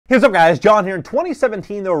Hey, what's up guys, John here. In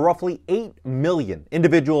 2017, there were roughly 8 million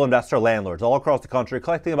individual investor landlords all across the country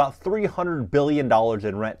collecting about $300 billion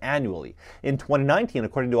in rent annually. In 2019,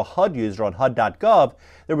 according to a HUD user on HUD.gov,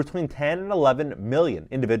 there were between 10 and 11 million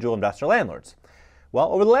individual investor landlords.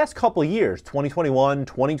 Well, over the last couple of years, 2021,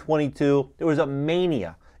 2022, there was a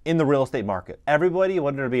mania in the real estate market. Everybody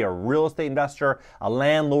wanted to be a real estate investor, a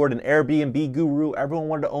landlord, an Airbnb guru. Everyone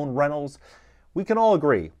wanted to own rentals. We can all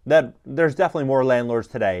agree that there's definitely more landlords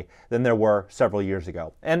today than there were several years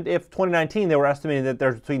ago. And if 2019 they were estimating that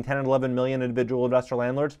there's between 10 and 11 million individual investor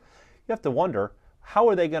landlords, you have to wonder, how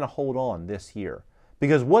are they going to hold on this year?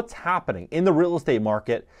 Because what's happening in the real estate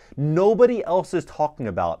market, nobody else is talking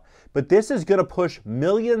about. But this is going to push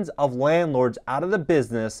millions of landlords out of the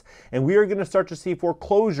business, and we are going to start to see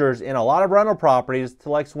foreclosures in a lot of rental properties to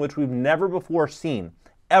likes in which we've never before seen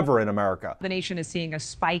ever in America. The nation is seeing a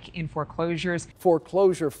spike in foreclosures.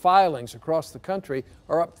 Foreclosure filings across the country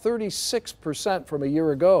are up 36% from a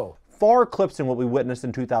year ago. Far eclipsing what we witnessed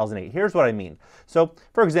in 2008. Here's what I mean. So,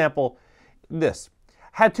 for example,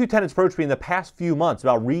 had two tenants approach me in the past few months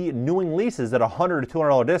about renewing leases at $100 to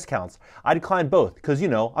 $200 discounts. I declined both because,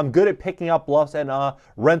 I'm good at picking up bluffs and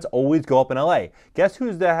rents always go up in LA. Guess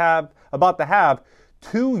who's about to have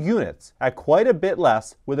 2 units at quite a bit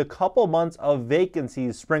less with a couple months of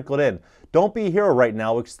vacancies sprinkled in. Don't be a hero right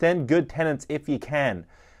now. Extend good tenants if you can.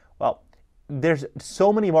 Well, there's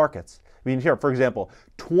so many markets. I mean, here, for example,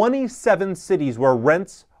 27 cities where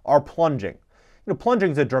rents are plunging.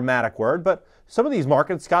 Plunging is a dramatic word, but some of these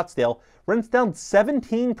markets, Scottsdale, rents down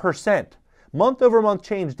 17%. Month over month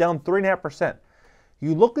change down 3.5%.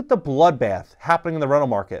 You look at the bloodbath happening in the rental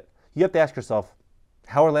market, you have to ask yourself,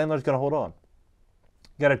 how are landlords going to hold on?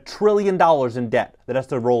 You got $1 trillion in debt that has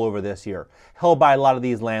to roll over this year, held by a lot of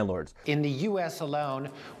these landlords. In the U.S. alone,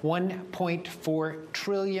 $1.4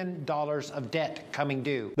 trillion of debt coming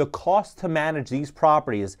due. The cost to manage these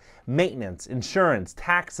properties, maintenance, insurance,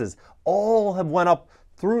 taxes, all have gone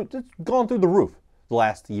through the roof the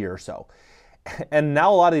last year or so. And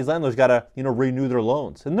now a lot of these landlords got to, renew their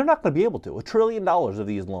loans, and they're not going to be able to. $1 trillion of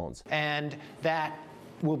these loans. And that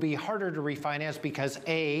will be harder to refinance because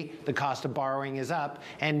A, the cost of borrowing is up,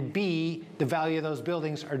 and B, the value of those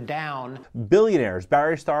buildings are down. Billionaires,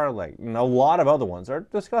 Barry Starling, and a lot of other ones are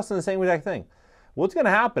discussing the same exact thing. What's going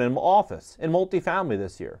to happen in office, in multifamily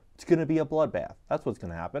this year? It's going to be a bloodbath. That's what's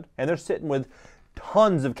going to happen. And they're sitting with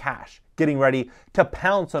tons of cash, getting ready to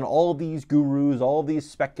pounce on all these gurus, all these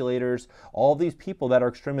speculators, all these people that are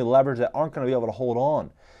extremely leveraged that aren't going to be able to hold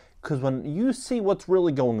on. Because when you see what's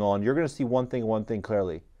really going on, you're going to see one thing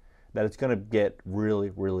clearly, that it's going to get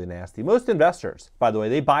really, really nasty. Most investors, by the way,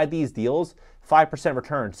 they buy these deals, 5%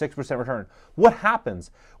 return, 6% return. What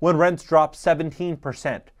happens when rents drop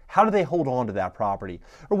 17%? How do they hold on to that property?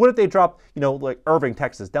 Or what if they drop, like Irving,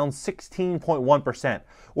 Texas, down 16.1%,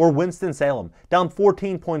 or Winston-Salem, down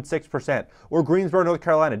 14.6%, or Greensboro, North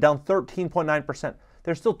Carolina, down 13.9%.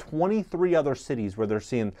 There's still 23 other cities where they're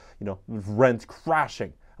seeing, rents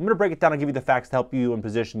crashing. I'm going to break it down and give you the facts to help you and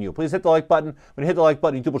position you. Please hit the like button. When you hit the like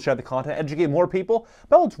button, YouTube will share the content, educate more people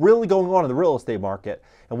about what's really going on in the real estate market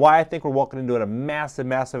and why I think we're walking into a massive,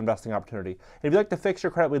 massive investing opportunity. And if you'd like to fix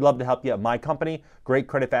your credit, we'd love to help you at my company,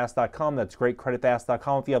 GreatCreditFast.com. That's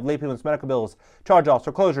GreatCreditFast.com. If you have late payments, medical bills, charge-offs,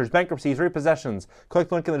 foreclosures, bankruptcies, repossessions, click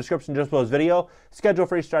the link in the description just below this video. Schedule a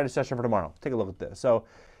free strategy session for tomorrow. Take a look at this. So,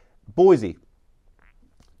 Boise,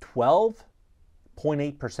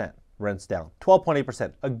 12.8%. Rents down,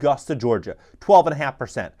 12.8%. Augusta, Georgia,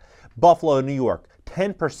 12.5%. Buffalo, New York,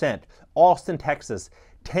 10%. Austin, Texas,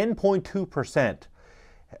 10.2%.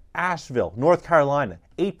 Asheville, North Carolina,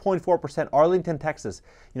 8.4%. Arlington, Texas,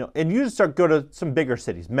 and you just go to some bigger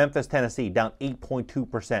cities. Memphis, Tennessee, down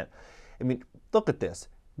 8.2%. I mean, look at this.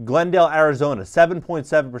 Glendale, Arizona,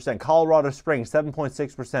 7.7%. Colorado Springs,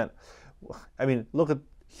 7.6%. I mean, look at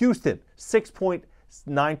Houston,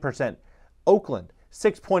 6.9%. Oakland,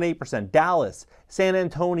 6.8%, Dallas, San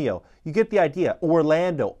Antonio, you get the idea.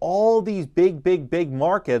 Orlando, all these big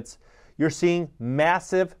markets, you're seeing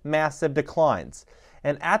massive, massive declines.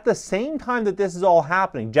 And at the same time that this is all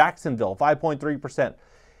happening, Jacksonville, 5.3%.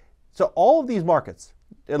 So all of these markets,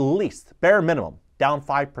 at least, bare minimum, down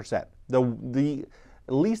 5%. The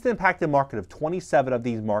least impacted market of 27 of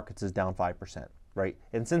these markets is down 5%, right?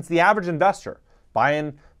 And since the average investor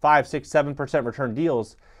buying 5, 6, 7% return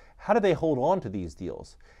deals, how do they hold on to these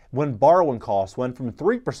deals when borrowing costs went from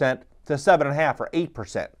 3% to 7.5% or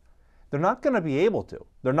 8%? They're not going to be able to.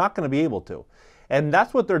 They're not going to be able to. And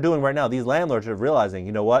that's what they're doing right now. These landlords are realizing,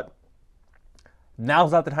 you know what?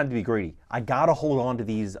 Now's not the time to be greedy. I got to hold on to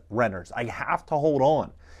these renters. I have to hold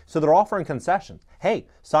on. So they're offering concessions. Hey,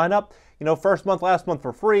 sign up, first month, last month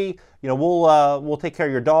for free. We'll take care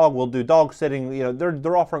of your dog. We'll do dog sitting.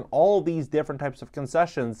 They're offering all these different types of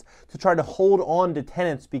concessions to try to hold on to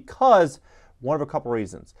tenants because one of a couple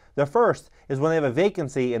reasons. The first is when they have a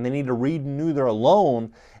vacancy and they need to renew their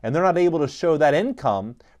loan and they're not able to show that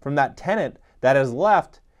income from that tenant that has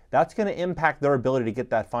left, that's going to impact their ability to get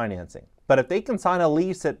that financing. But if they can sign a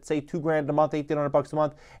lease at, say, $2,000 a month, $1,800 a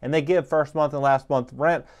month, and they give first month and last month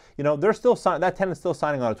rent, they're still that tenant's still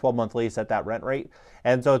signing on a 12-month lease at that rent rate,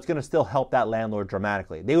 and so it's going to still help that landlord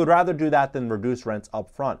dramatically. They would rather do that than reduce rents up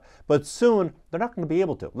front. But soon, they're not going to be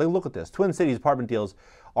able to. Look at this. Twin Cities apartment deals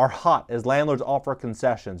are hot as landlords offer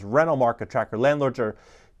concessions. Rental market tracker. Landlords are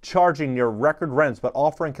charging near record rents but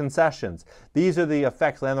offering concessions. These are the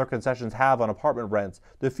effects landlord concessions have on apartment rents.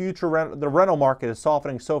 The rental market is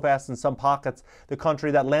softening so fast in some pockets of the country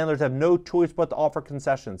that landlords have no choice but to offer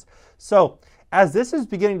concessions. So as this is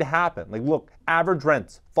beginning to happen, look, average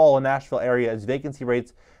rents fall in Nashville area as vacancy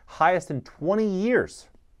rates highest in 20 years.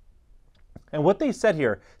 And what they said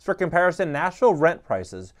here is, for comparison, Nashville rent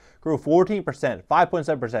prices grew 14%, 5.7%,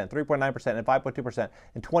 3.9%, and 5.2%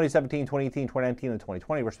 in 2017, 2018, 2019, and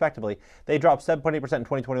 2020, respectively. They dropped 7.8% in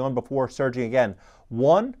 2021 before surging again.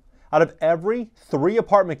 1 out of every 3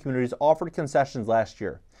 apartment communities offered concessions last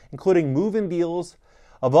year, including move-in deals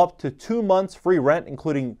of up to 2 months free rent,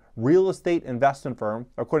 including real estate investment firm,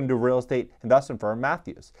 according to real estate investment firm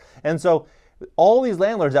Matthews. And so all these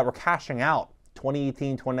landlords that were cashing out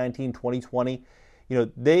 2018, 2019, 2020,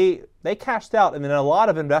 they cashed out, and then a lot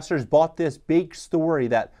of investors bought this big story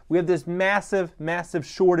that we have this massive, massive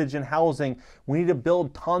shortage in housing. We need to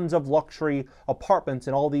build tons of luxury apartments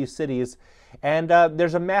in all these cities, and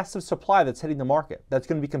there's a massive supply that's hitting the market that's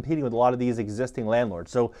going to be competing with a lot of these existing landlords.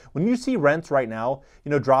 So when you see rents right now,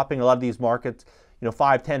 dropping a lot of these markets,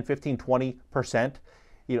 5, 10, 15, 20%,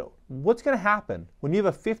 what's going to happen when you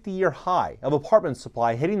have a 50-year high of apartment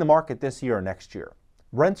supply hitting the market this year or next year?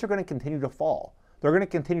 Rents are going to continue to fall. They're going to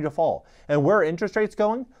continue to fall. And where are interest rates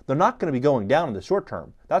going? They're not going to be going down in the short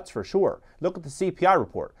term. That's for sure. Look at the CPI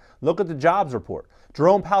report. Look at the jobs report.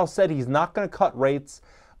 Jerome Powell said he's not going to cut rates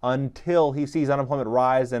until he sees unemployment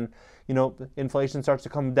rise and, inflation starts to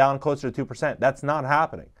come down closer to 2%. That's not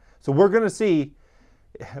happening. So we're going to see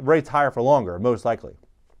rates higher for longer, most likely.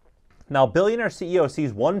 Now, billionaire CEO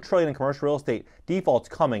sees $1 trillion in commercial real estate defaults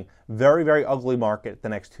coming. Very, very ugly market the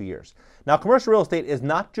next 2 years. Now, commercial real estate is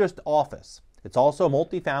not just office. It's also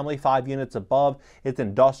multifamily, 5 units above. It's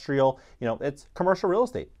industrial. It's commercial real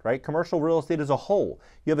estate, right? Commercial real estate as a whole.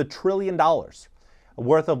 You have $1 trillion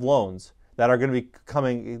worth of loans that are going to be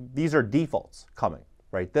coming. These are defaults coming,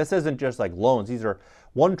 right? This isn't just like loans. These are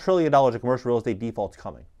 $1 trillion of commercial real estate defaults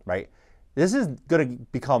coming, right? This is going to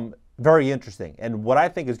become very interesting, and what I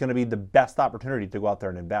think is going to be the best opportunity to go out there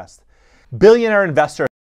and invest. Billionaire investor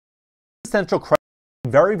central credit,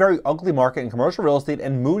 very, very ugly market in commercial real estate,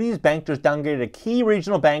 and Moody's Bank just downgraded a key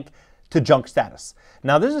regional bank to junk status.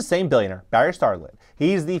 Now, this is the same billionaire, Barry Starwood.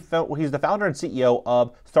 He's the founder and CEO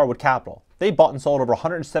of Starwood Capital. They bought and sold over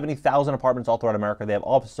 170,000 apartments all throughout America. They have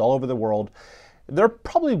offices all over the world. They're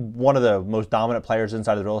probably one of the most dominant players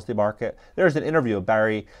inside of the real estate market. There's an interview of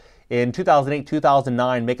Barry in 2008,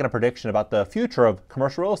 2009, making a prediction about the future of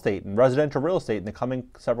commercial real estate and residential real estate in the coming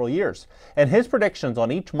several years. And his predictions on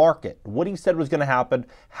each market, what he said was going to happen,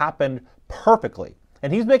 happened perfectly.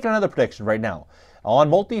 And he's making another prediction right now on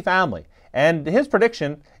multifamily. And his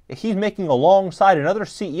prediction, he's making alongside another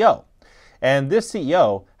CEO. And this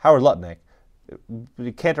CEO, Howard Lutnick,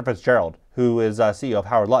 Cantor Fitzgerald, who is CEO of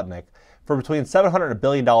Howard Lutnick, for between $700 and $1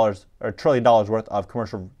 billion or $1 trillion worth of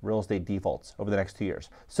commercial real estate defaults over the next 2 years.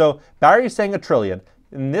 So Barry is saying $1 trillion,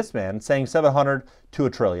 and this man saying 700 to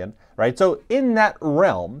 $1 trillion, right? So in that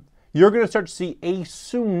realm, you're going to start to see a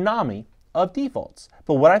tsunami of defaults.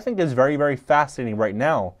 But what I think is very, very fascinating right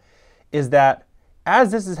now is that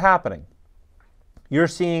as this is happening, you're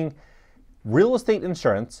seeing real estate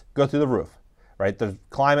insurance go through the roof, right? The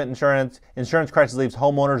climate insurance crisis leaves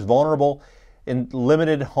homeowners vulnerable in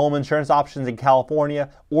limited home insurance options in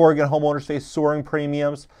California. Oregon homeowners face soaring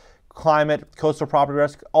premiums, climate, coastal property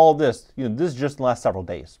risk, all this. This is just in the last several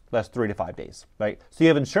days, last 3 to 5 days, right? So you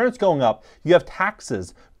have insurance going up, you have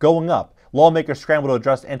taxes going up. Lawmakers scramble to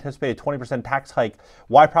address anticipated 20% tax hike.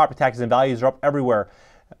 Why property taxes and values are up everywhere.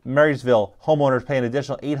 Marysville homeowners pay an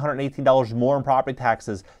additional $818 more in property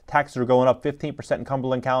taxes. Taxes are going up 15% in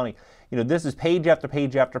Cumberland County. This is page after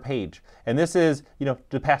page after page. And this is,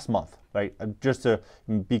 the past month, right? Just to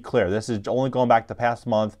be clear, this is only going back to past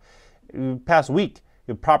month, past week.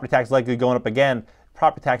 Property tax likely going up again.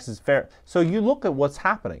 Property tax is fair. So you look at what's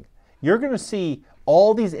happening. You're going to see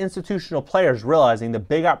all these institutional players realizing the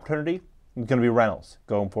big opportunity is going to be rentals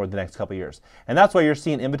going forward the next couple of years. And that's why you're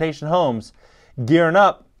seeing Invitation Homes gearing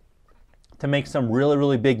up to make some really,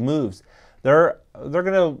 really big moves. They're going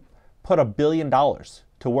to put $1 billion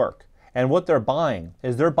to work. And what they're buying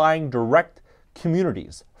is they're buying direct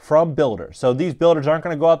communities from builders. So these builders aren't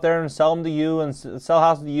going to go out there and sell them to you and sell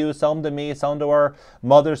houses to you, sell them to me, sell them to our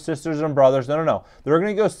mothers, sisters, and brothers. No, no, no. They're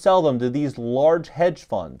going to go sell them to these large hedge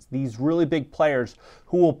funds, these really big players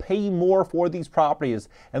who will pay more for these properties,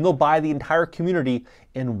 and they'll buy the entire community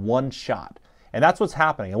in one shot. And that's what's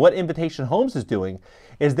happening. And what Invitation Homes is doing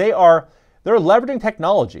is they're leveraging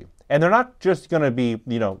technology. And they're not just going to be,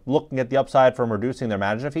 looking at the upside from reducing their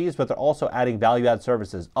management fees, but they're also adding value-add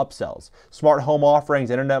services, upsells, smart home offerings,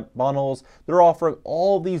 internet bundles. They're offering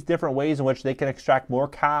all these different ways in which they can extract more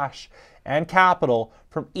cash and capital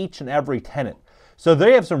from each and every tenant. So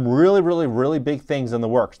they have some really, really, really big things in the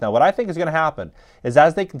works. Now, what I think is going to happen is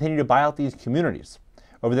as they continue to buy out these communities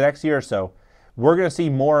over the next year or so, we're going to see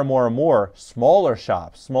more and more and more smaller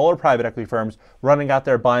shops, smaller private equity firms running out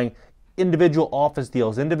there buying individual office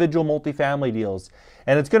deals, individual multifamily deals,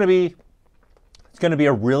 and it's going to be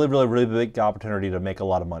a really, really, really big opportunity to make a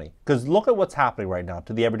lot of money. Because look at what's happening right now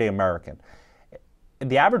to the everyday American.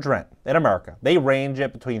 The average rent in America, they range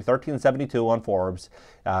it between $13.72 on Forbes.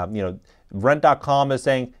 Rent.com is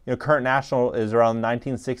saying current national is around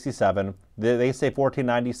 $19.67. They say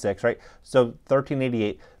 $14.96, right? So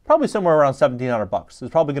 $13.88, probably somewhere around $1,700.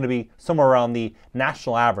 It's probably going to be somewhere around the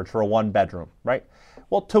national average for a one bedroom, right?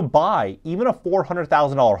 Well, to buy even a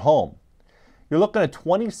 $400,000 home, you're looking at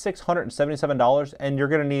 $2,677, and you're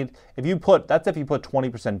going to need, if you put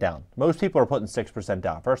 20% down. Most people are putting 6%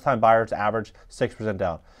 down. First-time buyers average 6%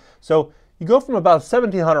 down. So you go from about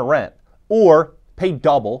 $1,700 rent or pay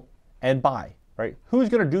double and buy, right? Who's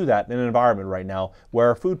going to do that in an environment right now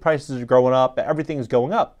where food prices are going up, everything is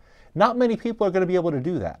going up? Not many people are going to be able to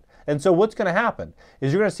do that. And so what's going to happen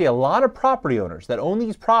is you're going to see a lot of property owners that own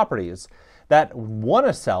these properties that want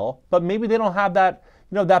to sell, but maybe they don't have that,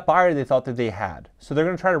 that buyer they thought that they had. So they're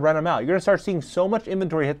going to try to rent them out. You're going to start seeing so much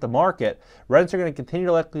inventory hit the market. Rents are going to continue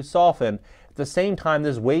to likely soften. At the same time,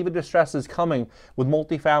 this wave of distress is coming with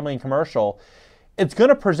multifamily and commercial. It's going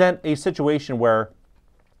to present a situation where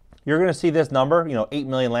you're going to see this number, 8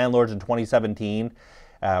 million landlords in 2017,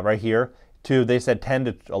 right here, to, they said 10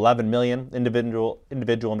 to 11 million individual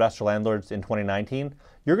investor landlords in 2019.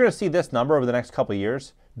 You're going to see this number over the next couple of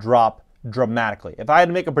years drop dramatically. If I had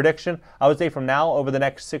to make a prediction, I would say from now over the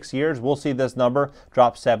next 6 years, we'll see this number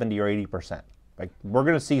drop 70 or 80%. Like, we're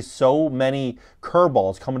going to see so many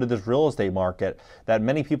curveballs come into this real estate market that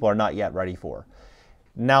many people are not yet ready for.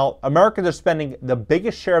 Now, Americans are spending the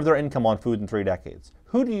biggest share of their income on food in 3 decades.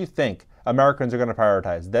 Who do you think Americans are going to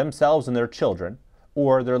prioritize, themselves and their children,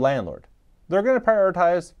 or their landlord? They're going to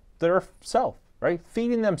prioritize their self, right?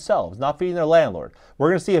 Feeding themselves, not feeding their landlord. We're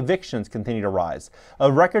going to see evictions continue to rise.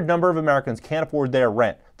 A record number of Americans can't afford their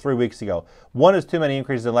rent 3 weeks ago. One is too many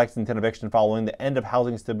increases in Lexington eviction following the end of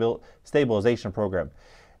housing stabilization program.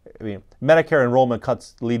 Medicare enrollment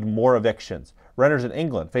cuts lead more evictions. Renters in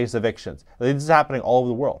England face evictions. This is happening all over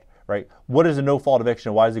the world, right? What is a no-fault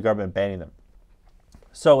eviction? Why is the government banning them?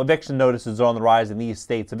 So eviction notices are on the rise in these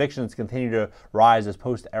states. Evictions continue to rise as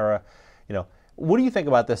post-era, What do you think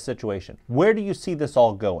about this situation? Where do you see this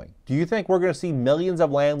all going? Do you think we're going to see millions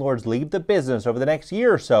of landlords leave the business over the next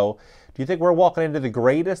year or so? Do you think we're walking into the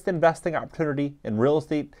greatest investing opportunity in real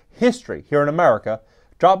estate history here in America?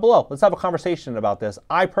 Drop below. Let's have a conversation about this.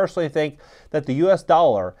 I personally think that the US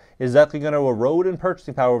dollar is likely going to erode in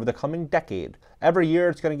purchasing power over the coming decade. Every year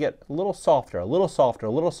it's going to get a little softer, a little softer,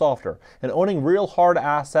 a little softer. And owning real hard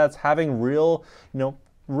assets, having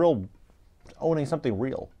owning something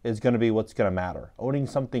real is going to be what's going to matter. Owning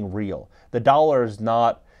something real. The dollar is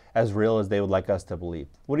not as real as they would like us to believe.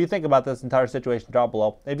 What do you think about this entire situation? Drop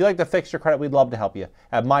below. If you'd like to fix your credit, we'd love to help you.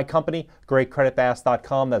 At my company,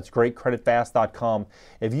 GreatCreditFast.com. That's GreatCreditFast.com.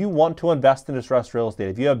 If you want to invest in distressed real estate,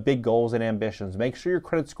 if you have big goals and ambitions, make sure your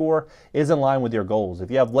credit score is in line with your goals.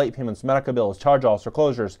 If you have late payments, medical bills, charge-offs,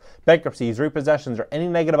 foreclosures, bankruptcies, repossessions, or any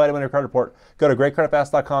negative item on your credit report, go to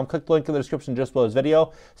GreatCreditFast.com. Click the link in the description just below this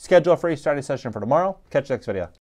video. Schedule a free study session for tomorrow. Catch you next video.